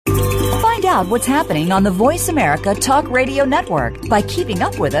out what's happening on the Voice America Talk Radio Network by keeping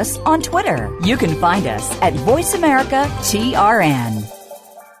up with us on Twitter. You can find us at Voice America TRN.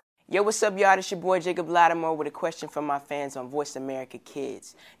 Yo, what's up, y'all? It's your boy Jacob Lattimore with a question from my fans on Voice America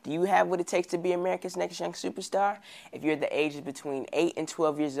Kids. Do you have what it takes to be America's next young superstar? If you're the ages between 8 and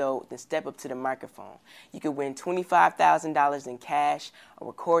 12 years old, then step up to the microphone. You could win $25,000 in cash, a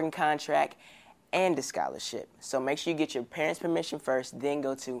recording contract, and a scholarship. So make sure you get your parents' permission first, then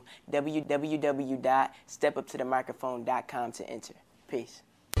go to www.stepuptothemicrophone.com to enter. Peace.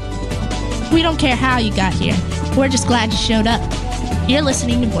 We don't care how you got here. We're just glad you showed up. You're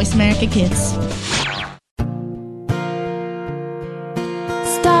listening to Voice America Kids.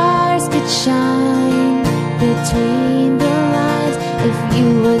 Stars could shine between the lines if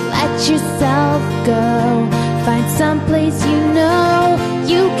you would let yourself go. Find someplace you know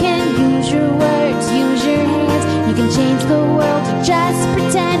you can use your words, use your hands. You can change the world, you just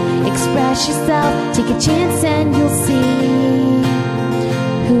pretend. Express yourself, take a chance and you'll see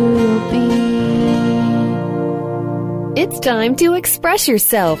who you'll be. It's time to express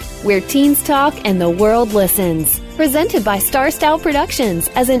yourself, where teens talk and the world listens. Presented by Star Style Productions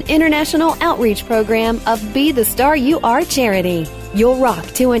as an international outreach program of Be the Star You Are charity. You'll rock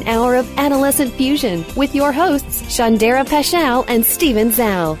to an hour of adolescent fusion with your hosts, Dara Paschal and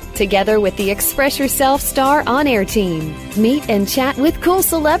Zhou, together with the Express Yourself Star on-air team. Meet and chat with cool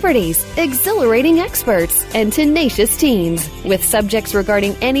celebrities, exhilarating experts, and tenacious teens with subjects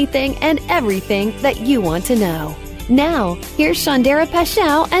regarding anything and everything that you want to know. Now, here's Dara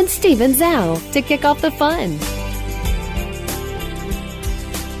Paschal and Zhou to kick off the fun.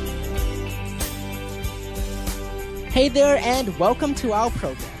 Hey there, and welcome to our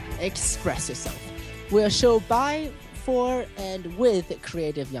program, Express Yourself. We're a show by, for, and with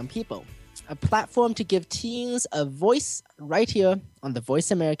creative young people. A platform to give teens a voice right here on the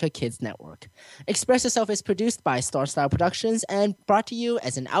Voice America Kids Network. Express Yourself is produced by Star Style Productions and brought to you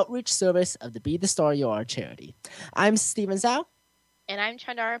as an outreach service of the Be the Star You Are charity. I'm Zhou. And I'm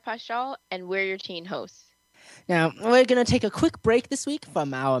Dara Paschal, and we're your teen hosts. Now, we're going to take a quick break this week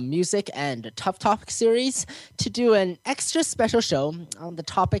from our music and Tough Topic series to do an extra special show on the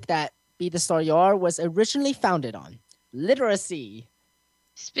topic that Be the Star You Are was originally founded on, literacy.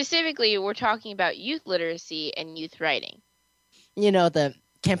 Specifically, we're talking about youth literacy and youth writing. You know, the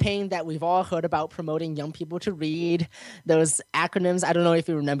campaign that we've all heard about promoting young people to read, those acronyms. I don't know if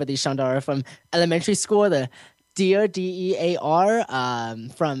you remember these, Dara, from elementary school, the DEAR, DEAR,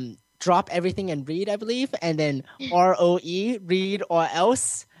 from Drop Everything and Read, I believe, and then ROE, Read or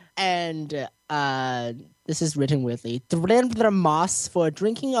Else. And this is written weirdly. Moss for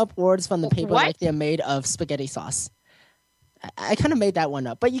drinking up words from the paper like they're made of spaghetti sauce. I kind of made that one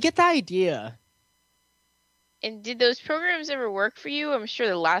up, but you get the idea. And did those programs ever work for you? I'm sure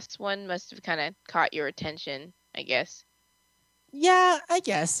the last one must have kind of caught your attention, I guess. Yeah, I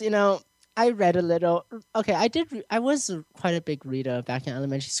guess. You know, I read a little. Okay, I was quite a big reader back in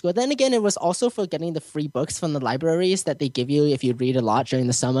elementary school. Then again, it was also for getting the free books from the libraries that they give you if you read a lot during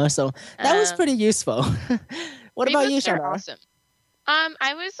the summer. So that was pretty useful. What about you, Dara? Awesome.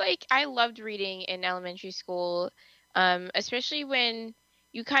 I loved reading in elementary school. Especially when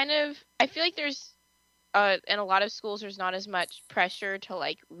you I feel like there's, in a lot of schools, there's not as much pressure to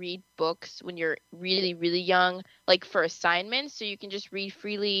like read books when you're really, really young, like for assignments. So you can just read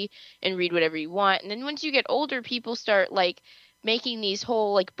freely and read whatever you want. And then once you get older, people start like making these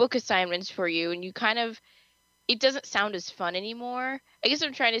whole like book assignments for you. And you it doesn't sound as fun anymore. I guess what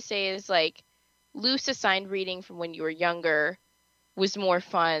I'm trying to say is like loose assigned reading from when you were younger was more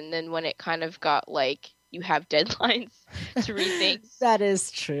fun than when it kind of got like, you have deadlines to read things. That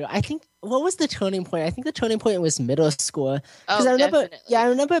is true. I think, what was the turning point? I think the turning point was middle school. Oh, definitely. Yeah, I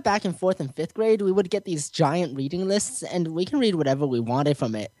remember back in 4th and 5th grade, we would get these giant reading lists, and we can read whatever we wanted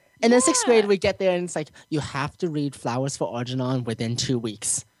from it. And then 6th grade, we get there, and it's like, you have to read Flowers for Algernon within 2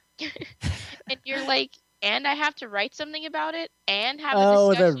 weeks. And you're like, and I have to write something about it, and have a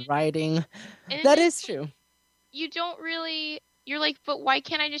discussion. Oh, the writing. That is true. You don't really... You're like, but why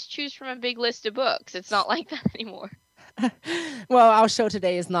can't I just choose from a big list of books? It's not like that anymore. Well, our show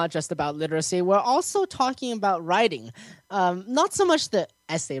today is not just about literacy. We're also talking about writing. Not so much the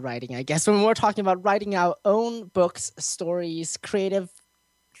essay writing, I guess, when we're talking about writing our own books, stories, creative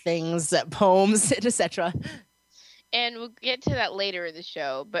things, poems, etc. And we'll get to that later in the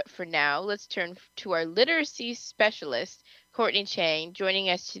show. But for now, let's turn to our literacy specialist, Courtney Cheng, joining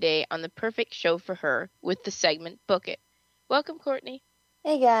us today on the perfect show for her with the segment Book It. Welcome, Courtney.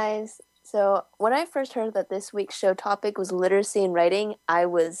 Hey, guys. So when I first heard that this week's show topic was literacy and writing, I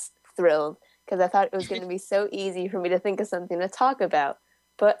was thrilled because I thought it was going to be so easy for me to think of something to talk about.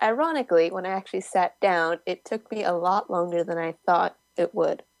 But ironically, when I actually sat down, it took me a lot longer than I thought it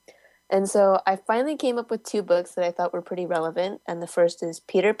would. And so I finally came up with 2 books that I thought were pretty relevant. And the first is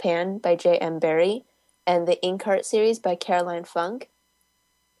Peter Pan by J.M. Barrie and the Inkheart series by Caroline Funke.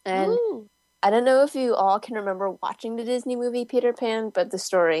 And I don't know if you all can remember watching the Disney movie Peter Pan, but the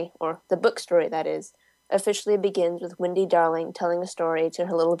story, or the book story that is, officially begins with Wendy Darling telling a story to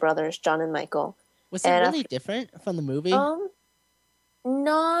her little brothers, John and Michael. Was it really different from the movie?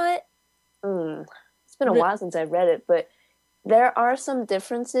 Not. It's been a while since I read it, but there are some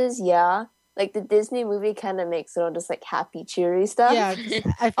differences, yeah. Like, the Disney movie kind of makes it all just, like, happy, cheery stuff. Yeah,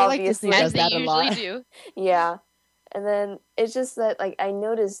 I feel like Disney does that a lot. As they usually do. Yeah. And then it's just that, like, I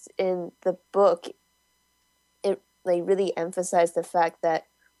noticed in the book, it, like, really emphasized the fact that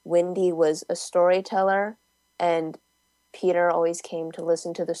Wendy was a storyteller, and Peter always came to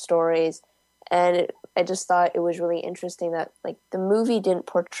listen to the stories. And I just thought it was really interesting that, like, the movie didn't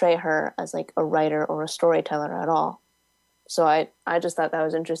portray her as, like, a writer or a storyteller at all. So I just thought that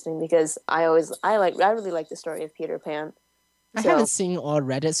was interesting because I really like the story of Peter Pan. I haven't seen or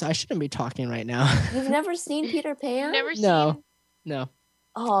read it, so I shouldn't be talking right now. You've never seen Peter Pan? Never seen. No.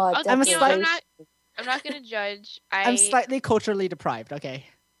 Oh, I'm not gonna judge. I'm slightly culturally deprived. Okay.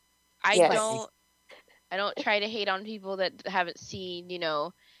 I don't try to hate on people that haven't seen,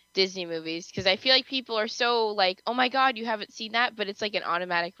 Disney movies, because I feel like people are so like, oh my god, you haven't seen that, but it's like an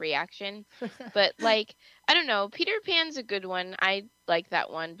automatic reaction. But like, I don't know, Peter Pan's a good one. I like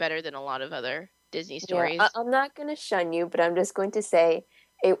that one better than a lot of other Disney stories. Yeah, I'm not going to shun you, but I'm just going to say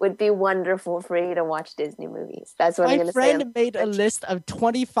it would be wonderful for you to watch Disney movies. That's what I'm going to say. My friend made a list of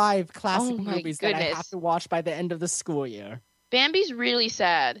 25 classic movies that I have to watch by the end of the school year. Bambi's really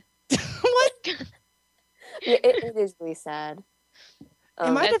sad. What? Yeah, it is really sad.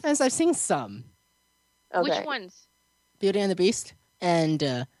 In my defense, I've seen some. Okay. Which ones? Beauty and the Beast and...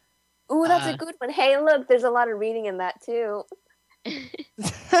 Ooh, that's a good one. Hey, look, there's a lot of reading in that, too.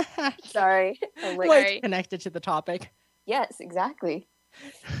 Sorry. I'm like, connected to the topic. Yes, exactly.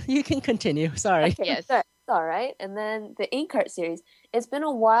 You can continue. Sorry. Okay, yes. It's all right. And then the Inkheart series. It's been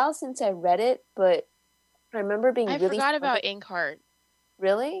a while since I read it, but I remember being really... I forgot about Inkheart.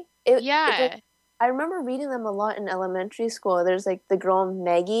 Really? Yeah. I remember reading them a lot in elementary school. There's like the girl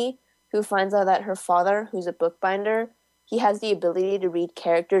Maggie who finds out that her father, who's a bookbinder, he has the ability to read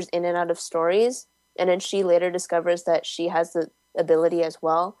characters in and out of stories. And then she later discovers that she has the ability as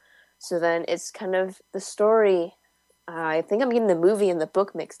well. So then it's kind of the story. I think I'm getting the movie and the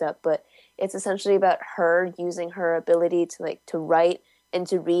book mixed up, but it's essentially about her using her ability to write and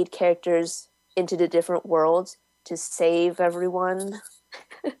to read characters into the different worlds to save everyone.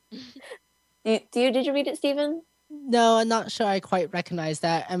 Did you read it, Stephen? No, I'm not sure I quite recognize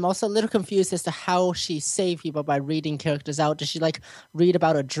that. I'm also a little confused as to how she saved people by reading characters out. Does she read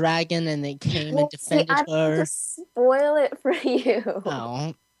about a dragon and they came and defended her? I don't spoil it for you.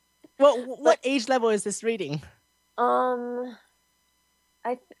 Oh. What age level is this reading? I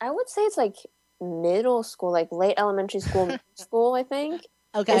would say it's like middle school, like late elementary school, middle school, I think.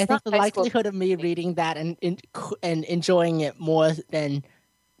 Okay, I think the likelihood of me reading that and enjoying it more than...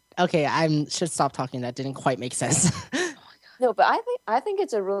 Okay, I should stop talking. That didn't quite make sense. No, but I think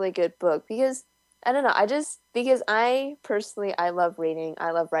it's a really good book because I don't know. Because I personally love reading.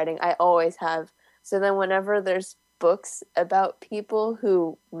 I love writing. I always have. So then whenever there's books about people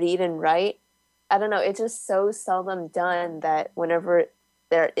who read and write, I don't know. It's just so seldom done that whenever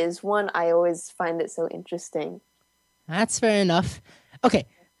there is one, I always find it so interesting. That's fair enough. Okay.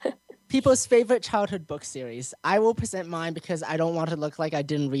 People's favorite childhood book series. I will present mine because I don't want to look like I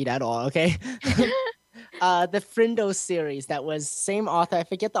didn't read at all, okay? The Frindo series. That was same author. I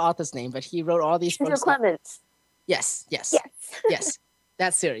forget the author's name, but he wrote all these books. Clements. Yes.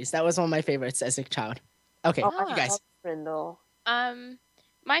 That series. That was one of my favorites as a child. Okay, you guys. Frindo.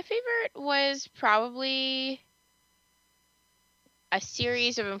 My favorite was probably a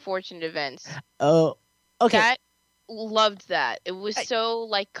series of unfortunate events. Oh, okay. Loved that. It was so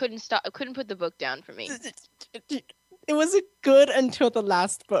couldn't put the book down for me. It was good until the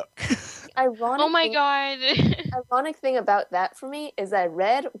last book. Oh my god. Ironic thing about that for me is I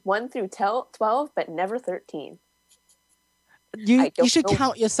read 1 through 12 but never 13. You should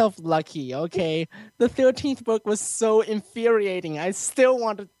count yourself lucky, okay? The 13th book was so infuriating. I still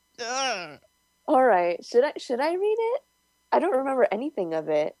want to... All right. Should I read it? I don't remember anything of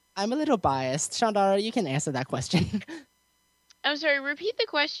it. I'm a little biased. Dara, you can answer that question. I'm sorry, repeat the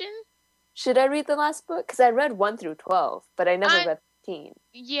question? Should I read the last book? Because I read 1 through 12, but I never read 13.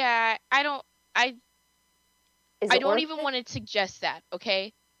 Yeah, I don't even want to suggest that,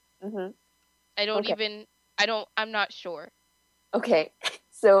 okay? Mm-hmm. I'm not sure. Okay.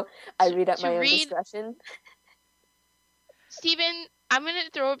 So I read at my own discretion. Steven, I'm going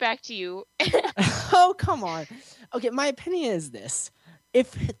to throw it back to you. Oh, come on. Okay, my opinion is this.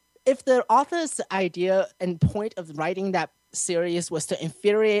 If the author's idea and point of writing that series was to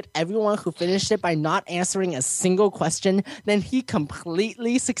infuriate everyone who finished it by not answering a single question, then he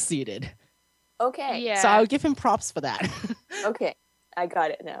completely succeeded. Okay. Yeah. So I'll give him props for that. Okay, I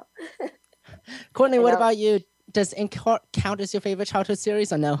got it now. Courtney, what about you? Does Inkheart count as your favorite childhood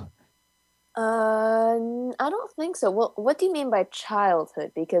series or no? I don't think so. Well, what do you mean by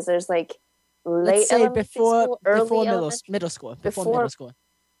childhood? Because there's like late Let's say elementary school, early middle school. Before Before- middle school.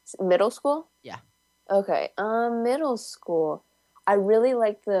 middle school? Yeah. Okay. Middle school. I really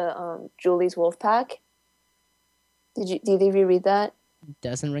like the Julie's Wolfpack. Did either of you read that?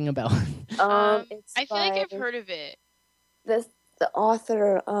 Doesn't ring a bell. It's I feel like I've by heard of it. the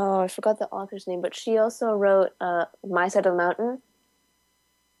author. Oh, I forgot the author's name, but she also wrote My Side of the Mountain.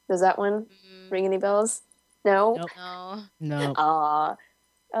 Does that one ring any bells? No. Nope. No. No. Aw.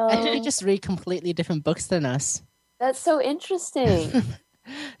 I think you just read completely different books than us. That's so interesting.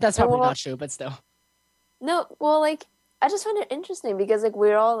 That's probably Well- not true, but still. No, well, like, I just find it interesting because, like,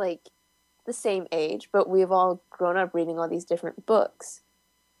 we're all, like, the same age, but we've all grown up reading all these different books.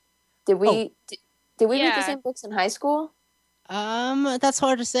 Did we did we read the Yeah. same books in high school? That's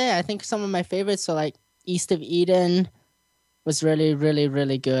hard to say. I think some of my favorites are like East of Eden was really, really,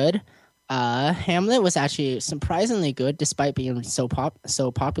 really good. Hamlet was actually surprisingly good despite being so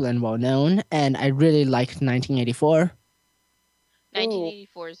popular and well known. And I really liked 1984.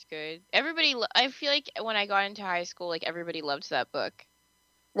 1984 is good. Everybody, I feel like when I got into high school, like everybody loved that book.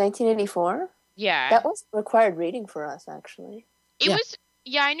 1984? Yeah. That was required reading for us, actually. It Yeah. was,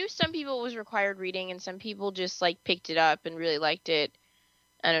 yeah, I knew some people it was required reading and some people just like picked it up and really liked it.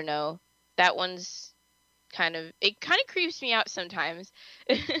 I don't know. That one's it kind of creeps me out sometimes.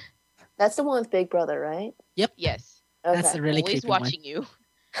 That's the one with Big Brother, right? Yep. Yes. Okay. That's a really Always creepy one. watching you.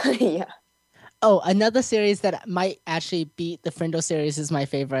 Yeah. Oh, another series that might actually beat the Friendo series is my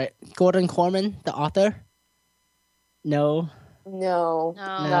favorite. Gordon Corman, the author. No. No,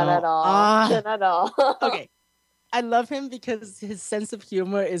 No. not at all. Not at all. Okay. I love him because his sense of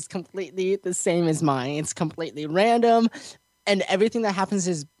humor is completely the same as mine. It's completely random. And everything that happens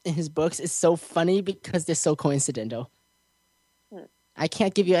in his books is so funny because they're so coincidental. I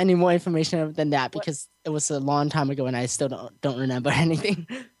can't give you any more information than that because it was a long time ago and I still don't remember anything.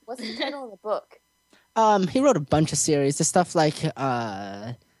 What's the title of the book? He wrote a bunch of series. The stuff like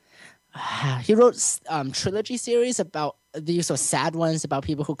he wrote trilogy series about these are sad ones about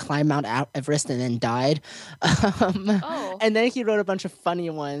people who climbed Mount Everest and then died. And then he wrote a bunch of funny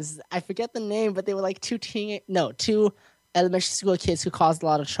ones. I forget the name, but they were like two elementary school kids who caused a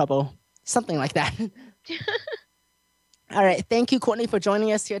lot of trouble. Something like that. All right. Thank you, Courtney, for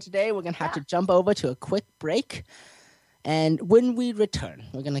joining us here today. We're going to have to jump over to a quick break. And when we return,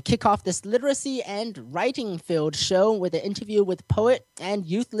 we're going to kick off this literacy and writing-filled show with an interview with poet and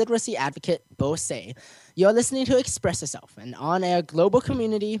youth literacy advocate Beau Sia. You're listening to Express Yourself, an on-air global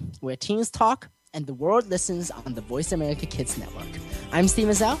community where teens talk and the world listens on the Voice America Kids Network. I'm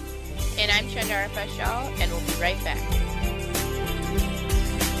Steven Zhou. And I'm Dara Paschal, and we'll be right back.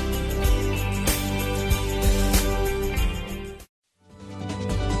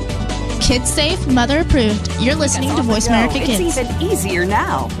 Kids safe, mother approved. You're listening to Voice America Kids. It's even easier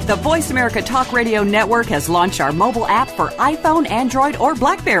now. The Voice America Talk Radio Network has launched our mobile app for iPhone, Android, or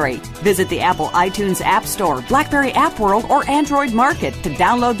BlackBerry. Visit the Apple iTunes App Store, BlackBerry App World, or Android Market to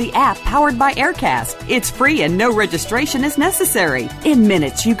download the app powered by Aircast. It's free and no registration is necessary. In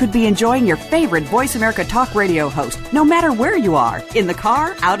minutes, you could be enjoying your favorite Voice America Talk Radio host, no matter where you are, in the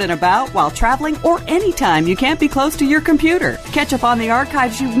car, out and about, while traveling, or anytime you can't be close to your computer. Catch up on the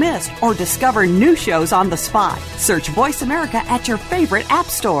archives you've missed, or discover new shows on the spot. Search Voice America at your favorite app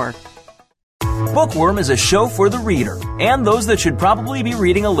store. Bookworm is a show for the reader and those that should probably be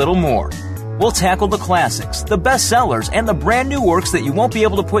reading a little more. We'll tackle the classics, the bestsellers, and the brand new works that you won't be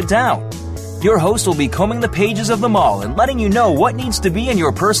able to put down. Your host will be combing the pages of them all and letting you know what needs to be in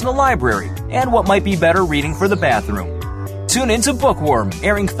your personal library and what might be better reading for the bathroom. Tune into Bookworm,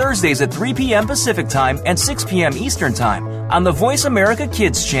 airing Thursdays at 3 p.m. Pacific Time and 6 p.m. Eastern Time on the Voice America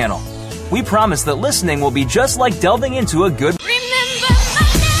Kids channel. We promise that listening will be just like delving into a good...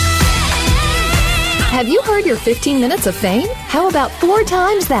 Have you heard your 15 minutes of fame? How about 4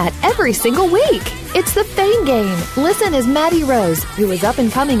 times that every single week? It's the Fame Game. Listen as Maddie Rose, who is up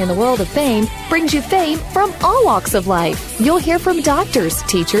and coming in the world of fame, brings you fame from all walks of life. You'll hear from doctors,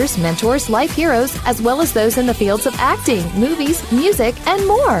 teachers, mentors, life heroes, as well as those in the fields of acting, movies, music, and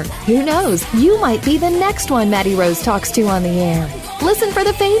more. Who knows? You might be the next one Maddie Rose talks to on the air. Listen for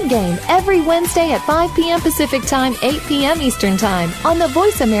the Fame Game every Wednesday at 5 p.m. Pacific Time, 8 p.m. Eastern Time on the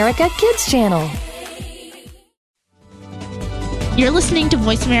Voice America Kids channel. You're listening to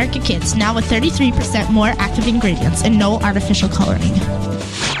Voice America Kids, now with 33% more active ingredients and no artificial coloring.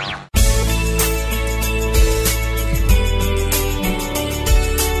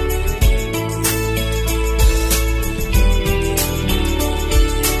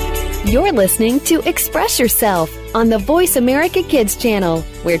 You're listening to Express Yourself on the Voice America Kids channel,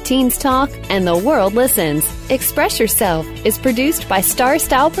 where teens talk and the world listens. Express Yourself is produced by Star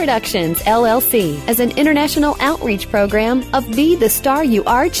Style Productions, LLC, as an international outreach program of Be the Star You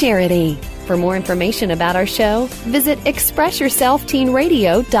Are charity. For more information about our show, visit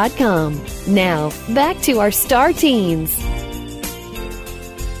expressyourselfteenradio.com. Now, back to our star teens.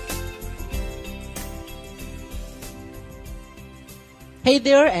 Hey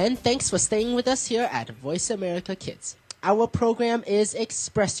there, and thanks for staying with us here at Voice America Kids. Our program is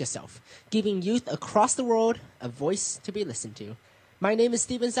Express Yourself, giving youth across the world a voice to be listened to. My name is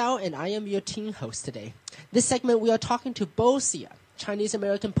Stephen Zhou, and I am your teen host today. This segment, we are talking to Beau Sia,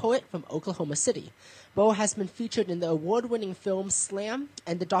 Chinese-American poet from Oklahoma City. Beau has been featured in the award-winning film Slam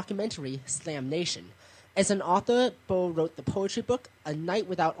and the documentary Slam Nation. As an author, Beau wrote the poetry book A Night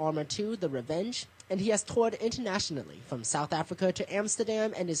Without Armor 2, The Revenge, and he has toured internationally from South Africa to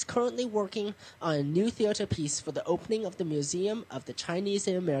Amsterdam and is currently working on a new theater piece for the opening of the Museum of the Chinese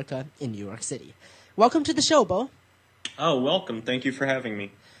in America in New York City. Welcome to the show, Beau. Oh, welcome. Thank you for having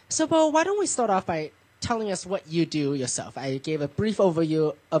me. So, Beau, why don't we start off by telling us what you do yourself? I gave a brief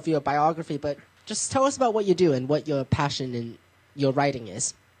overview of your biography, but just tell us about what you do and what your passion in your writing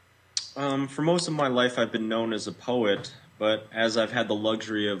is. For most of my life, I've been known as a poet, but as I've had the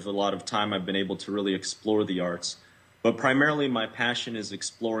luxury of a lot of time, I've been able to really explore the arts. But primarily, my passion is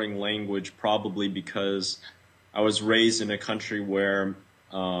exploring language, probably because I was raised in a country where,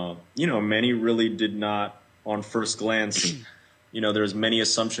 many really did not, on first glance, there's many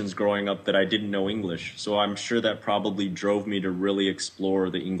assumptions growing up that I didn't know English. So I'm sure that probably drove me to really explore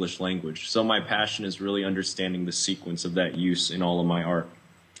the English language. So my passion is really understanding the sequence of that use in all of my art.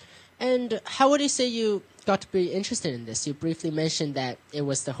 And how would you say you got to be interested in this? You briefly mentioned that it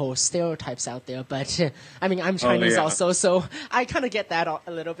was the whole stereotypes out there, but I'm Chinese also, so I kind of get that a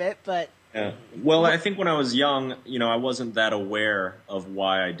little bit, but... Yeah. Well, I think when I was young, I wasn't that aware of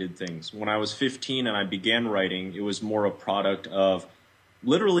why I did things. When I was 15 and I began writing, it was more a product of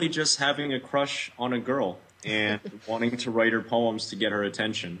literally just having a crush on a girl and wanting to write her poems to get her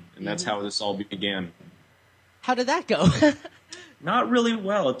attention, and that's how this all began. How did that go? Not really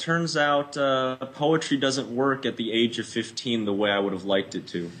well. It turns out poetry doesn't work at the age of 15 the way I would have liked it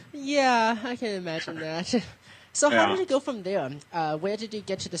to. Yeah, I can imagine that. So how did it go from there? Where did you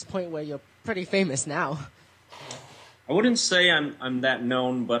get to this point where you're pretty famous now? I wouldn't say I'm that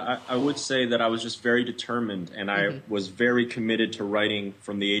known, but I would say that I was just very determined, and I was very committed to writing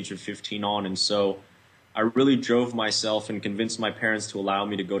from the age of 15 on, and so I really drove myself and convinced my parents to allow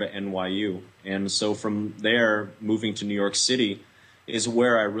me to go to NYU. And so from there, moving to New York City is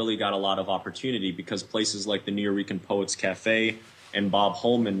where I really got a lot of opportunity, because places like the Nuyorican Poets Cafe and Bob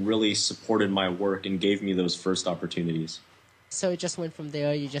Holman really supported my work and gave me those first opportunities. So it just went from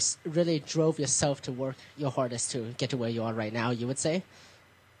there, you just really drove yourself to work your hardest to get to where you are right now, you would say?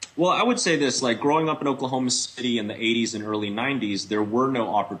 Well, I would say this, like growing up in Oklahoma City in the 80s and early 90s, there were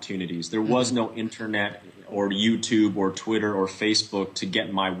no opportunities. There was no internet or YouTube or Twitter or Facebook to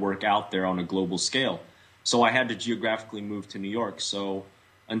get my work out there on a global scale. So I had to geographically move to New York. So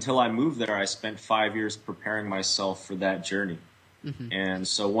until I moved there, I spent 5 years preparing myself for that journey. And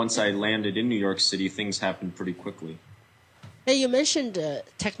so once I landed in New York City, things happened pretty quickly. Hey, you mentioned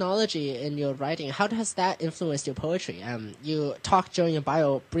technology in your writing. How has that influenced your poetry? You talked during your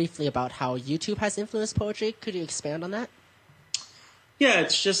bio briefly about how YouTube has influenced poetry. Could you expand on that? Yeah,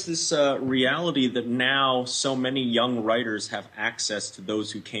 it's just this reality that now so many young writers have access to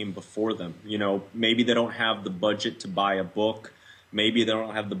those who came before them. Maybe they don't have the budget to buy a book. Maybe they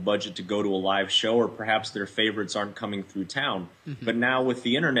don't have the budget to go to a live show, or perhaps their favorites aren't coming through town. But now with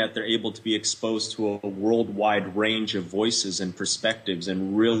the internet, they're able to be exposed to a worldwide range of voices and perspectives,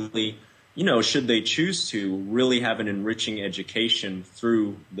 and really, should they choose to, really have an enriching education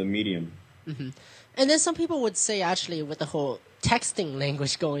through the medium. And then some people would say, actually, with the whole texting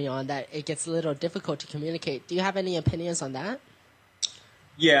language going on, that it gets a little difficult to communicate. Do you have any opinions on that?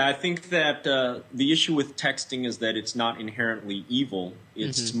 Yeah, I think that the issue with texting is that it's not inherently evil.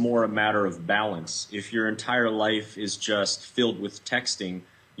 It's more a matter of balance. If your entire life is just filled with texting,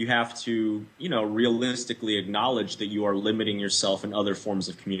 you have to, realistically acknowledge that you are limiting yourself in other forms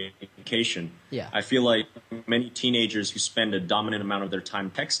of communication. Yeah. I feel like many teenagers who spend a dominant amount of their time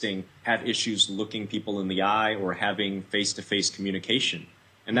texting have issues looking people in the eye or having face-to-face communication.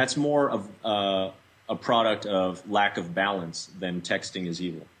 And that's more of a product of lack of balance than texting is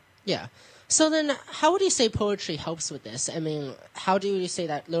evil. Yeah. So then how would you say poetry helps with this? I mean, how do you say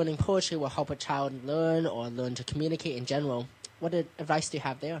that learning poetry will help a child learn or learn to communicate in general? What advice do you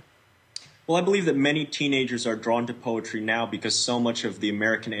have there? Well, I believe that many teenagers are drawn to poetry now because so much of the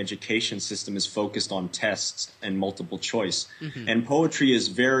American education system is focused on tests and multiple choice. Mm-hmm. And poetry is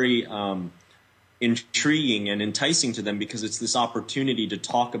very intriguing and enticing to them because it's this opportunity to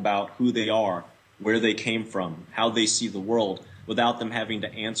talk about who they are, where they came from, how they see the world, without them having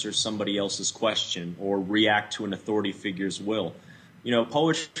to answer somebody else's question or react to an authority figure's will.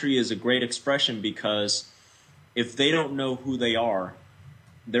 Poetry is a great expression because if they don't know who they are,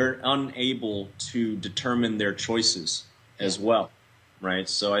 they're unable to determine their choices as well, right?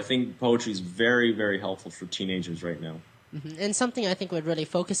 So I think poetry is very, very helpful for teenagers right now. Mm-hmm. And something I think we're really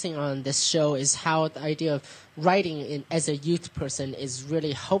focusing on this show is how the idea of writing as a youth person is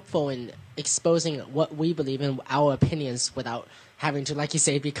really helpful in exposing what we believe in, our opinions, without having to, like you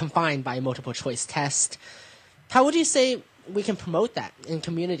say, be confined by a multiple choice test. How would you say we can promote that in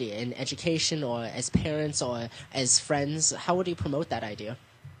community, in education, or as parents, or as friends? How would you promote that idea?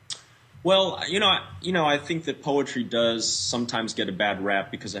 Well, I think that poetry does sometimes get a bad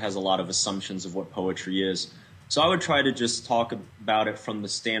rap because it has a lot of assumptions of what poetry is. So I would try to just talk about it from the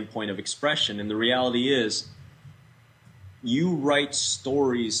standpoint of expression. And the reality is, you write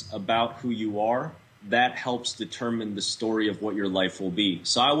stories about who you are. That helps determine the story of what your life will be.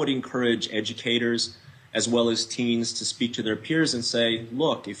 So I would encourage educators as well as teens to speak to their peers and say,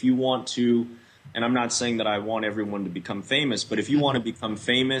 look, if you want to, and I'm not saying that I want everyone to become famous, but if you want to become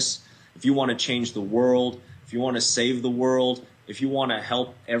famous, if you want to change the world, if you want to save the world, if you want to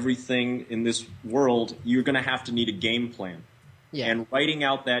help everything in this world, you're going to have to need a game plan. Yeah. And writing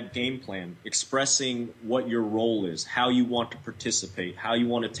out that game plan, expressing what your role is, how you want to participate, how you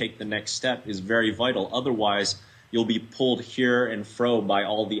want to take the next step is very vital. Otherwise, you'll be pulled here and fro by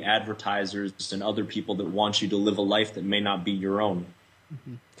all the advertisers and other people that want you to live a life that may not be your own.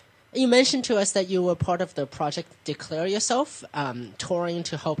 Mm-hmm. You mentioned to us that you were part of the project Declare Yourself, touring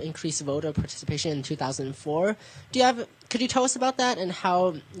to help increase voter participation in 2004. Could you tell us about that and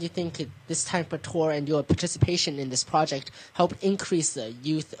how you think this type of tour and your participation in this project helped increase the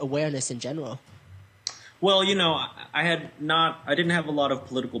youth awareness in general? Well, I didn't have a lot of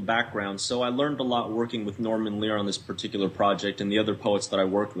political background, so I learned a lot working with Norman Lear on this particular project and the other poets that I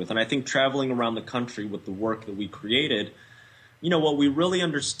worked with. And I think traveling around the country with the work that we created, what we really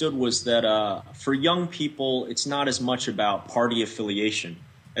understood was that for young people, it's not as much about party affiliation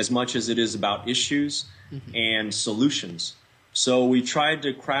as much as it is about issues and solutions. So we tried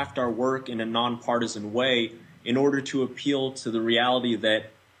to craft our work in a nonpartisan way in order to appeal to the reality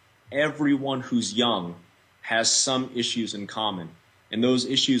that everyone who's young has some issues in common. And those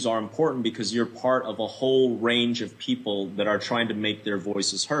issues are important because you're part of a whole range of people that are trying to make their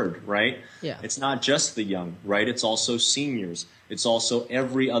voices heard, right? Yeah. It's not just the young, right? It's also seniors. It's also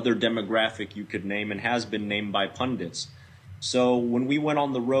every other demographic you could name and has been named by pundits. So when we went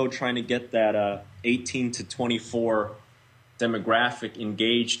on the road trying to get that 18 to 24 demographic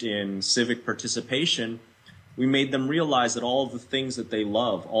engaged in civic participation, we made them realize that all of the things that they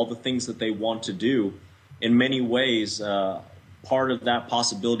love, all the things that they want to do, in many ways, part of that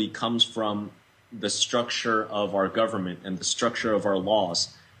possibility comes from the structure of our government and the structure of our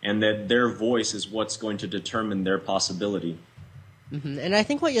laws, and that their voice is what's going to determine their possibility. Mm-hmm. And I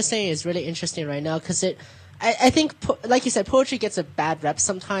think what you're saying is really interesting right now because I think, like you said, poetry gets a bad rep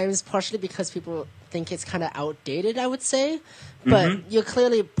sometimes, partially because people think it's kind of outdated, I would say. But you're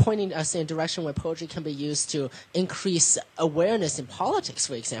clearly pointing us in a direction where poetry can be used to increase awareness in politics,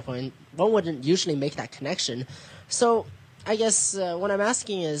 for example, and one wouldn't usually make that connection. So I guess what I'm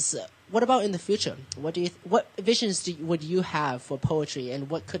asking is, what about in the future? What visions would you have for poetry, and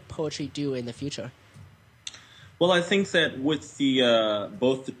what could poetry do in the future? Well, I think that with the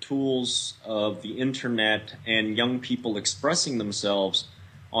both the tools of the internet and young people expressing themselves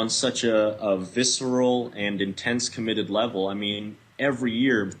on such a visceral and intense committed level, I mean, every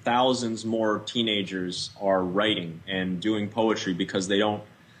year thousands more teenagers are writing and doing poetry because they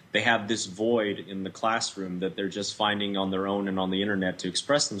have this void in the classroom that they're just finding on their own and on the internet to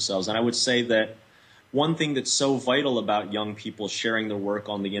express themselves. And I would say that one thing that's so vital about young people sharing their work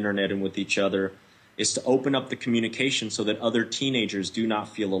on the internet and with each other is to open up the communication so that other teenagers do not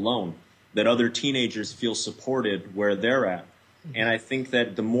feel alone, that other teenagers feel supported where they're at. And I think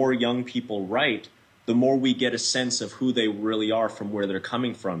that the more young people write, the more we get a sense of who they really are from where they're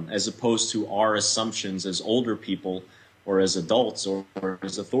coming from, as opposed to our assumptions as older people or as adults or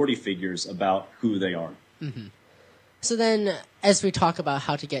as authority figures about who they are. Mm-hmm. So then, as we talk about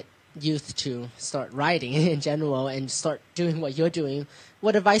how to get youth to start writing in general and start doing what you're doing,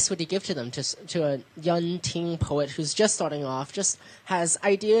 what advice would you give to them, to a young teen poet who's just starting off, just has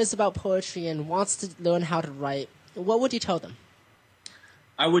ideas about poetry and wants to learn how to write? What would you tell them?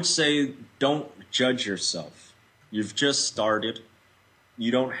 I would say don't judge yourself. You've just started.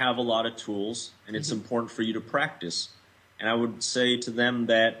 You don't have a lot of tools, and it's important for you to practice. And I would say to them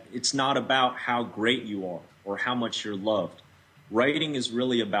that it's not about how great you are or how much you're loved. Writing is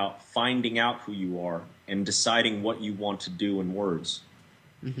really about finding out who you are and deciding what you want to do in words.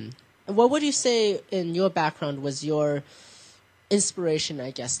 Mm-hmm. And what would you say in your background was your inspiration,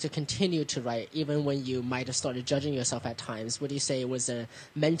 I guess, to continue to write, even when you might have started judging yourself at times? Would you say it was a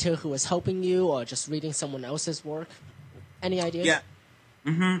mentor who was helping you or just reading someone else's work? Any ideas? Yeah.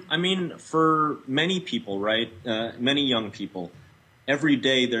 I mean, for many people, right, many young people, every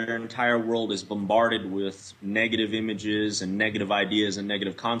day their entire world is bombarded with negative images and negative ideas and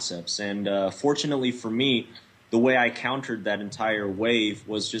negative concepts. And fortunately for me, the way I countered that entire wave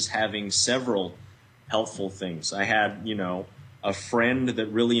was just having several helpful things. I had, a friend that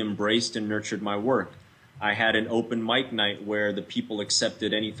really embraced and nurtured my work. I had an open mic night where the people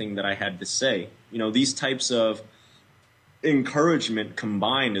accepted anything that I had to say. These types of encouragement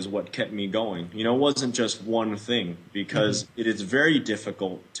combined is what kept me going. It wasn't just one thing, because it is very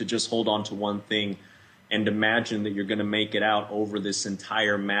difficult to just hold on to one thing and imagine that you're going to make it out over this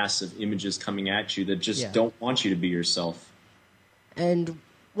entire mass of images coming at you that just don't want you to be yourself. And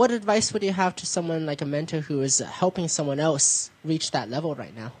what advice would you have to someone like a mentor who is helping someone else reach that level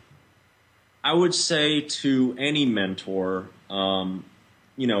right now? I would say to any mentor,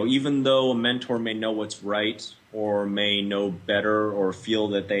 even though a mentor may know what's right or may know better or feel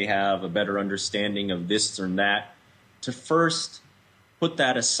that they have a better understanding of this or that, to first put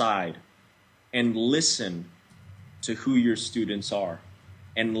that aside and listen to who your students are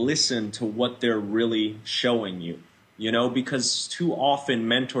and listen to what they're really showing you. Because too often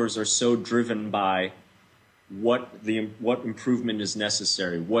mentors are so driven by what improvement is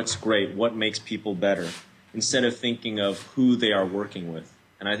necessary, what's great, what makes people better, instead of thinking of who they are working with.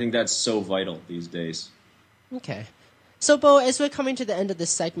 And I think that's so vital these days. Okay. So, Beau, as we're coming to the end of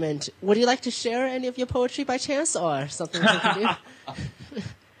this segment, would you like to share any of your poetry by chance or something we can do?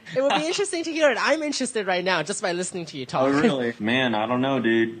 It would be interesting to hear it. I'm interested right now just by listening to you talk. Oh, really? Man, I don't know,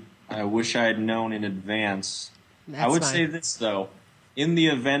 dude. I wish I had known in advance. I would say this, though. In the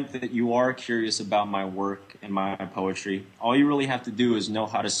event that you are curious about my work and my poetry, all you really have to do is know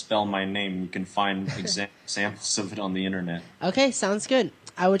how to spell my name. You can find examples of it on the internet. Okay, sounds good.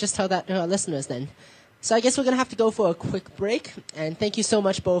 I would just tell that to our listeners then. So I guess we're going to have to go for a quick break. And thank you so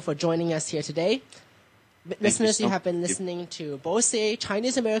much, Beau, for joining us here today. Listeners, you have been listening to Beau Sia,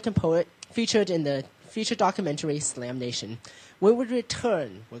 Chinese-American poet, featured in the feature documentary Slam Nation. When we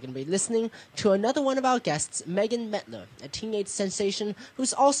return, we're going to be listening to another one of our guests, Megan Mettler, a teenage sensation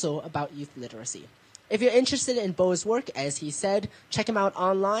who's also about youth literacy. If you're interested in Beau's work, as he said, check him out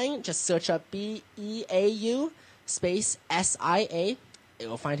online. Just search up BEAU space SIA.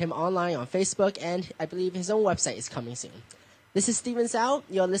 You'll find him online on Facebook, and I believe his own website is coming soon. This is Steven Zhou.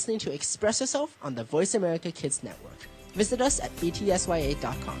 You're listening to Express Yourself on the Voice America Kids Network. Visit us at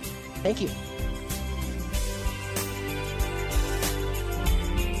btsya.com. Thank you.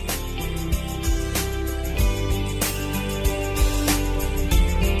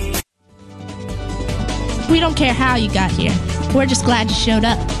 We don't care how you got here. We're just glad you showed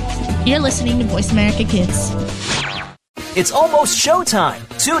up. You're listening to Voice America Kids. It's almost showtime.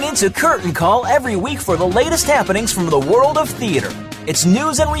 Tune in to Curtain Call every week for the latest happenings from the world of theater. It's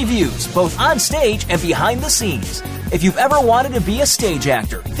news and reviews, both on stage and behind the scenes. If you've ever wanted to be a stage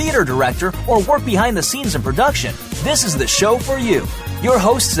actor, theater director, or work behind the scenes in production, this is the show for you. Your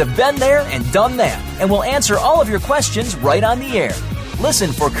hosts have been there and done that, and will answer all of your questions right on the air.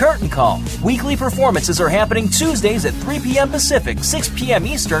 Listen for Curtain Call. Weekly performances are happening Tuesdays at 3 p.m. Pacific, 6 p.m.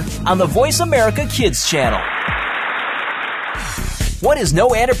 Eastern on the Voice America Kids channel. What is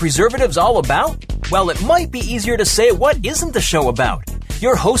No Added Preservatives all about? Well, it might be easier to say what isn't the show about.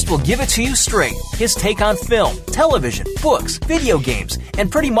 Your host will give it to you straight. His take on film, television, books, video games,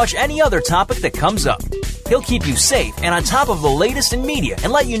 and pretty much any other topic that comes up. He'll keep you safe and on top of the latest in media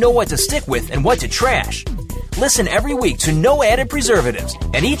and let you know what to stick with and what to trash. Listen every week to No Added Preservatives,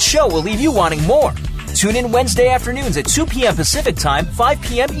 and each show will leave you wanting more. Tune in Wednesday afternoons at 2 p.m. Pacific Time, 5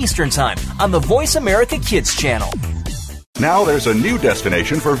 p.m. Eastern Time on the Voice America Kids channel. Now there's a new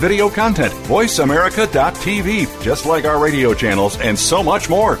destination for video content, voiceamerica.tv. Just like our radio channels and so much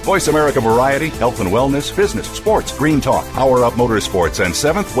more. Voice America Variety, Health and Wellness, Business, Sports, Green Talk, Power Up Motorsports, and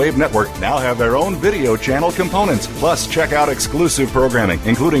Seventh Wave Network now have their own video channel components. Plus, check out exclusive programming,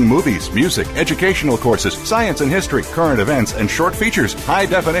 including movies, music, educational courses, science and history, current events, and short features.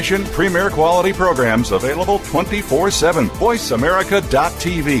 High-definition, premier quality programs available 24/7.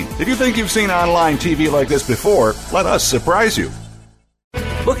 VoiceAmerica.tv. If you think you've seen online TV like this before, let us surprise you.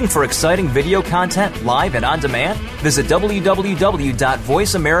 Looking for exciting video content live and on demand? Visit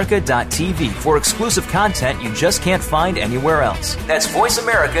www.voiceamerica.tv for exclusive content you just can't find anywhere else. That's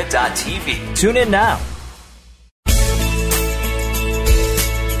voiceamerica.tv. Tune in now.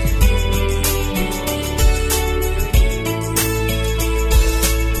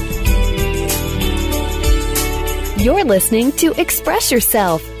 You're listening to Express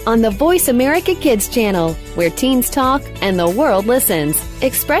Yourself on the Voice America Kids channel, where teens talk and the world listens.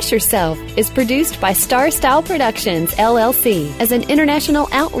 Express Yourself is produced by Star Style Productions, LLC, as an international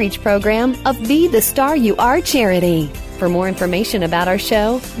outreach program of Be the Star You Are charity. For more information about our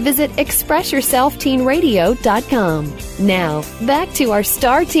show, visit expressyourselfteenradio.com. Now, back to our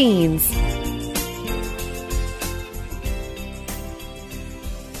star teens.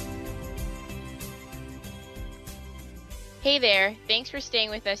 Hey there, thanks for staying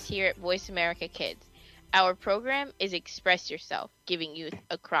with us here at Voice America Kids. Our program is Express Yourself, giving youth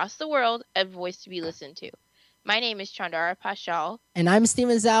across the world a voice to be listened to. My name is Dara Paschal. And I'm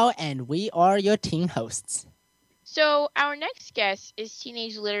Steven Zhou, and we are your teen hosts. So our next guest is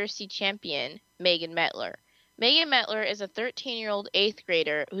teenage literacy champion, Megan Mettler. Megan Mettler is a 13-year-old 8th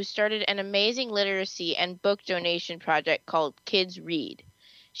grader who started an amazing literacy and book donation project called Kids Read.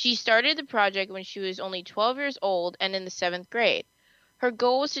 She started the project when she was only 12 years old and in the 7th grade. Her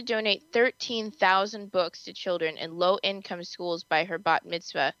goal was to donate 13,000 books to children in low-income schools by her bat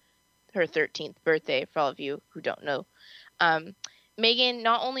mitzvah, her 13th birthday, for all of you who don't know. Megan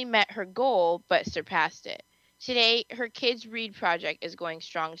not only met her goal, but surpassed it. Today, her Kids Read project is going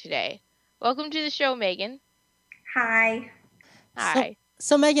strong today. Welcome to the show, Megan. Hi. Hi.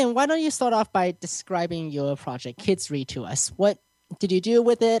 So Megan, why don't you start off by describing your project, Kids Read, to us? What did you do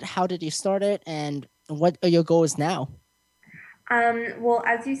with it? How did you start it? And what are your goals now? Well,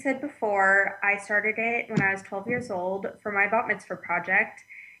 as you said before, I started it when I was 12 years old for my bat mitzvah project.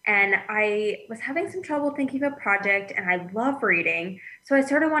 And I was having some trouble thinking of a project, and I love reading. So I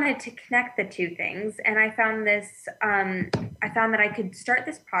sort of wanted to connect the two things. And I found this, I found that I could start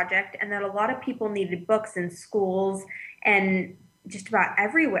this project and that a lot of people needed books in schools and just about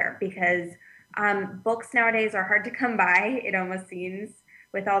everywhere, because books nowadays are hard to come by, it almost seems,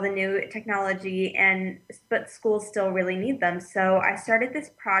 with all the new technology, but schools still really need them. So I started this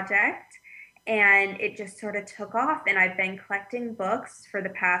project, and it just sort of took off, and I've been collecting books for the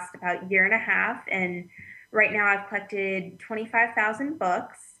past about year and a half, and right now I've collected 25,000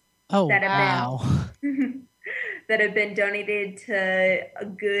 books that have been donated to a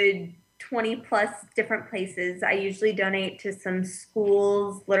good 20 plus different places. I usually donate to some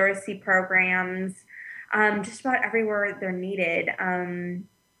schools, literacy programs, just about everywhere they're needed.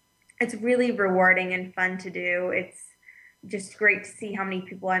 It's really rewarding and fun to do. It's just great to see how many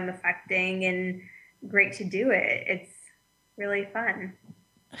people I'm affecting and great to do it. It's really fun.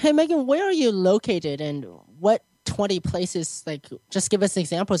 Hey, Megan, where are you located and what 20 places, just give us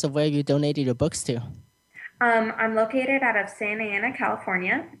examples of where you donated your books to. I'm located out of Santa Ana,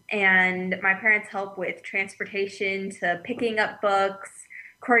 California, and my parents help with transportation to picking up books,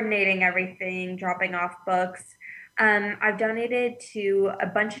 coordinating everything, dropping off books. I've donated to a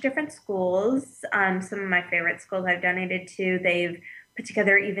bunch of different schools. Some of my favorite schools I've donated to, they've put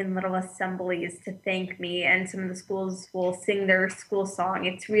together even little assemblies to thank me, and some of the schools will sing their school song.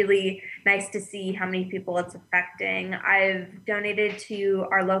 It's really nice to see how many people it's affecting. I've donated to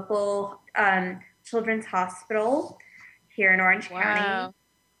our local Children's Hospital here in Orange County,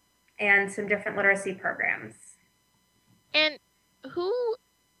 and some different literacy programs. And who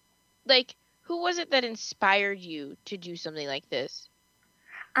was it that inspired you to do something like this?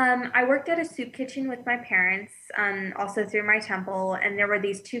 I worked at a soup kitchen with my parents, also through my temple, and there were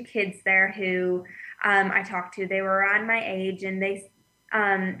these two kids there who I talked to. They were around my age, and they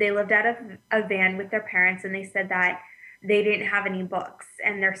lived out of a van with their parents, and they said that they didn't have any books,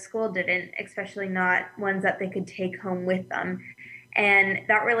 and their school didn't, especially not ones that they could take home with them. And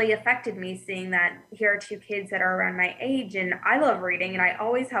that really affected me, seeing that here are two kids that are around my age, and I love reading, and I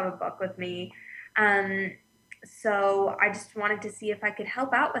always have a book with me. So I just wanted to see if I could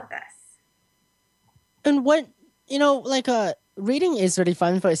help out with this. And reading is really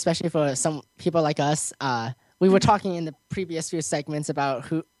fun, especially for some people like us. we were talking in the previous few segments about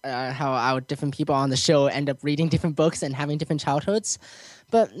how our different people on the show end up reading different books and having different childhoods.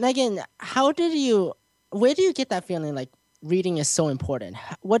 But Megan, where do you get that feeling like reading is so important?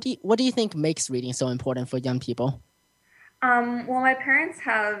 What do you think makes reading so important for young people? Well, my parents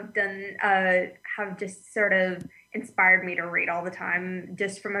have just sort of inspired me to read all the time.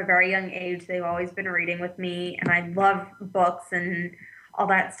 Just from a very young age, they've always been reading with me, and I love books and all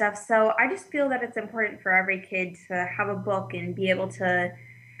that stuff. So I just feel that it's important for every kid to have a book and be able to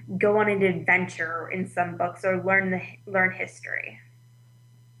go on an adventure in some books or learn history.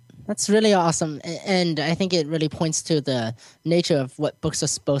 That's really awesome, and I think it really points to the nature of what books are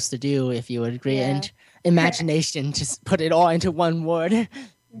supposed to do, if you would agree, and imagination, just put it all into one word.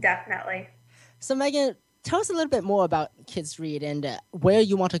 Definitely. So Megan, tell us a little bit more about Kids Read and where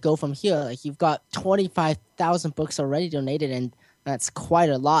you want to go from here. Like, you've got 25,000 books already donated, and that's quite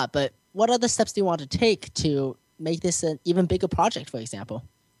a lot, but what other steps do you want to take to make this an even bigger project, for example?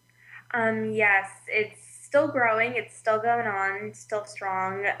 Yes, it's still growing. It's still going on, still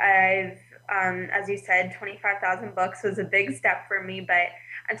strong. I've, as you said, 25,000 books was a big step for me, but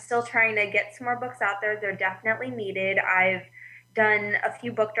I'm still trying to get some more books out there. They're definitely needed. I've done a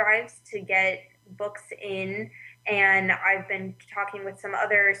few book drives to get books in, and I've been talking with some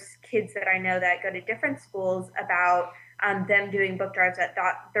other kids that I know that go to different schools about them doing book drives at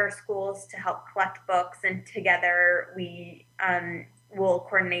their schools to help collect books, and together we will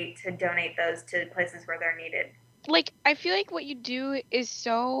coordinate to donate those to places where they're needed. Like, I feel like what you do is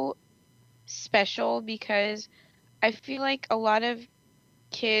so special because I feel like a lot of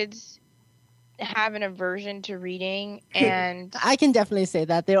kids have an aversion to reading, and I can definitely say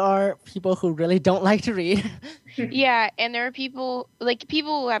that there are people who really don't like to read. Yeah, and there are people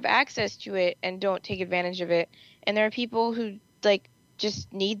who have access to it and don't take advantage of it, and there are people who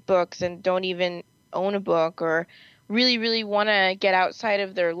just need books and don't even own a book, or really, really want to get outside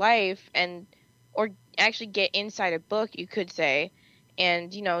of their life or actually get inside a book, you could say,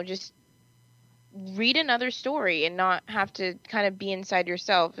 and just read another story and not have to kind of be inside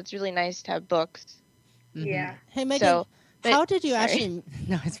yourself. It's really nice to have books. Mm-hmm. Yeah. Hey Megan, how did you actually?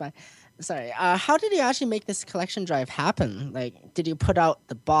 No, it's fine. Sorry. How did you actually make this collection drive happen? Like, did you put out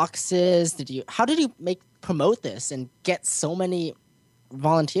the boxes? How did you promote this and get so many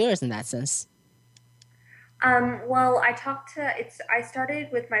volunteers in that sense? Well, I started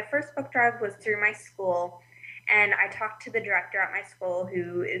with my first book drive was through my school, and I talked to the director at my school,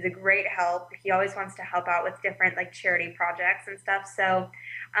 who is a great help. He always wants to help out with different charity projects and stuff. So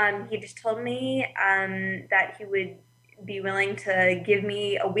he just told me that he would be willing to give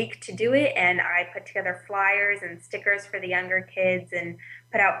me a week to do it, and I put together flyers and stickers for the younger kids and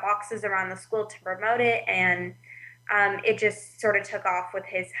put out boxes around the school to promote it, and it just sort of took off with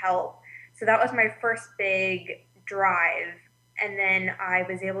his help. So that was my first big drive. And then I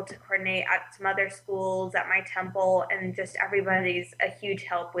was able to coordinate at some other schools, at my temple, and just everybody's a huge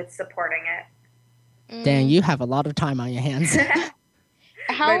help with supporting it. Dan, you have a lot of time on your hands. My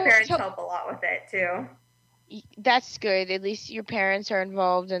parents help a lot with it, too. That's good. At least your parents are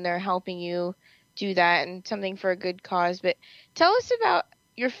involved and they're helping you do that, and something for a good cause. But tell us about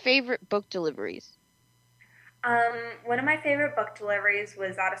your favorite book deliveries. One of my favorite book deliveries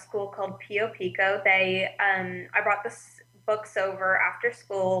was at a school called Pio Pico. I brought the books over after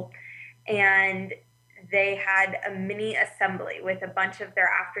school, and they had a mini assembly with a bunch of their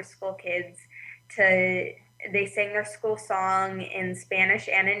after-school kids. They sang their school song in Spanish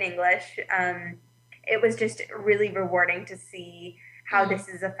and in English. It was just really rewarding to see how this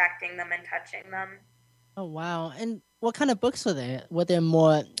is affecting them and touching them. Oh, wow. And what kind of books were there? Were there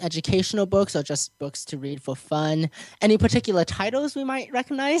more educational books or just books to read for fun? Any particular titles we might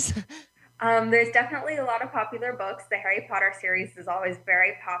recognize? There's definitely a lot of popular books. The Harry Potter series is always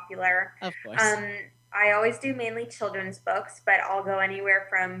very popular. Of course. I always do mainly children's books, but I'll go anywhere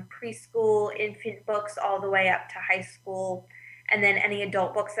from preschool, infant books, all the way up to high school. And then any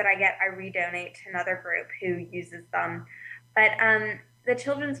adult books that I get, I redonate to another group who uses them. But the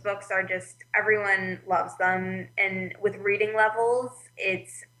children's books are just, everyone loves them. And with reading levels,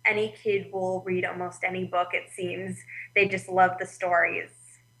 it's any kid will read almost any book, it seems. They just love the stories.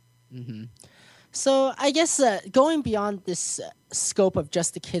 Mm-hmm. So I guess going beyond this scope of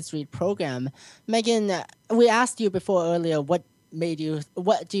just the Kids Read program, Megan, we asked you before earlier what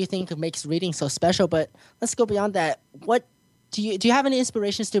do you think makes reading so special? But let's go beyond that. What do you have any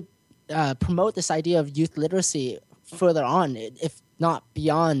inspirations to promote this idea of youth literacy further on, if not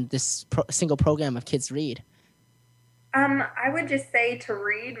beyond this single program of Kids Read? I would just say to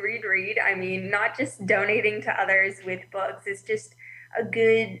read. I mean, not just donating to others with books. It's just a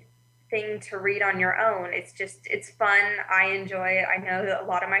good thing to read on your own. It's fun. I enjoy it. I know a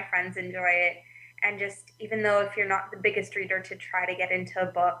lot of my friends enjoy it. And just, even though if you're not the biggest reader, to try to get into a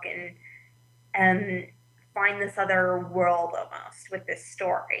book and find this other world almost with this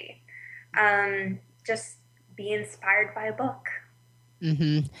story. Just be inspired by a book.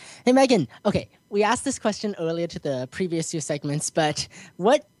 Mm-hmm. Hey, Megan, okay, we asked this question earlier to the previous 2 segments, but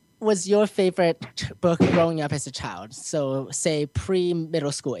what was your favorite book growing up as a child? So say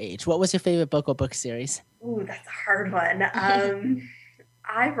pre-middle school age. What was your favorite book or book series? Ooh, that's a hard one.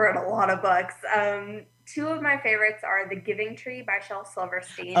 I've read a lot of books. 2 of my favorites are The Giving Tree by Shel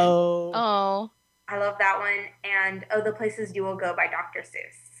Silverstein. Oh. I love that one. And Oh, the Places You Will Go by Dr.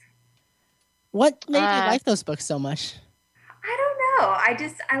 Seuss. What made you like those books so much? I don't know.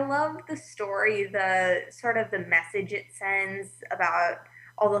 I love the story, the sort of the message it sends about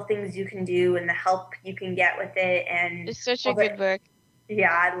all the things you can do and the help you can get with it. And it's such a good book.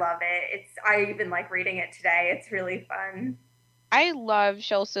 Yeah, I love it. I even like reading it today. It's really fun. I love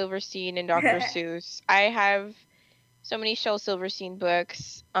Shel Silverstein and Dr. Seuss. I have so many Shel Silverstein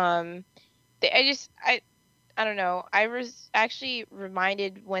books. I don't know. I was actually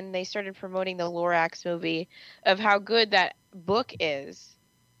reminded when they started promoting the Lorax movie of how good that book is.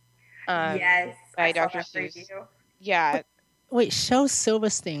 Yes, by Dr. Seuss. Yeah. Wait, Shel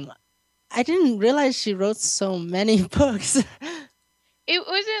Silverstein. I didn't realize she wrote so many books. It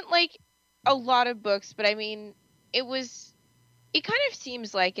wasn't like a lot of books, but I mean, it kind of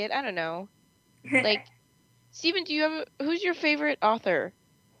seems like it. I don't know. Like, Stephen, who's your favorite author?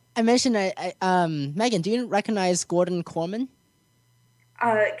 I mentioned, Megan, do you recognize Gordon Corman?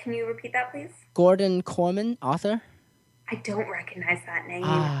 Can you repeat that, please? Gordon Corman, author? I don't recognize that name.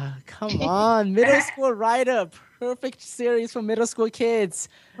 Come on. Middle school writer. Perfect series for middle school kids.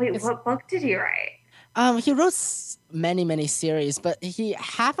 Wait, what book did he write? He wrote many series, but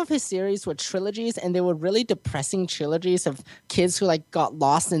half of his series were trilogies, and they were really depressing trilogies of kids who got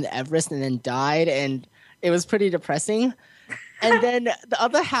lost in the Everest and then died, and it was pretty depressing. And then the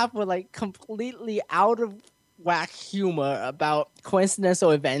other half were completely out of whack humor about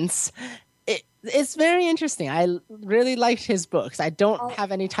coincidental events. It's very interesting. I really liked his books. I don't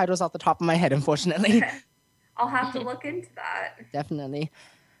have any titles off the top of my head, unfortunately. I'll have to look into that. Definitely.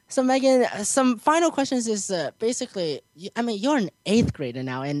 So, Megan, some final questions is basically, you're an 8th grader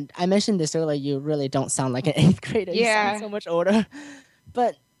now, and I mentioned this earlier, you really don't sound like an 8th grader. Yeah. You sound so much older.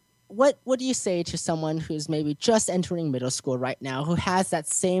 But what do you say to someone who's maybe just entering middle school right now, who has that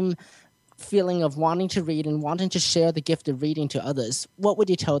same feeling of wanting to read and wanting to share the gift of reading to others? What would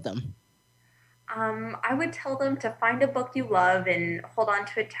you tell them? I would tell them to find a book you love and hold on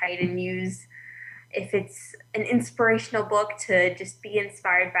to it tight and use, if it's an inspirational book, to just be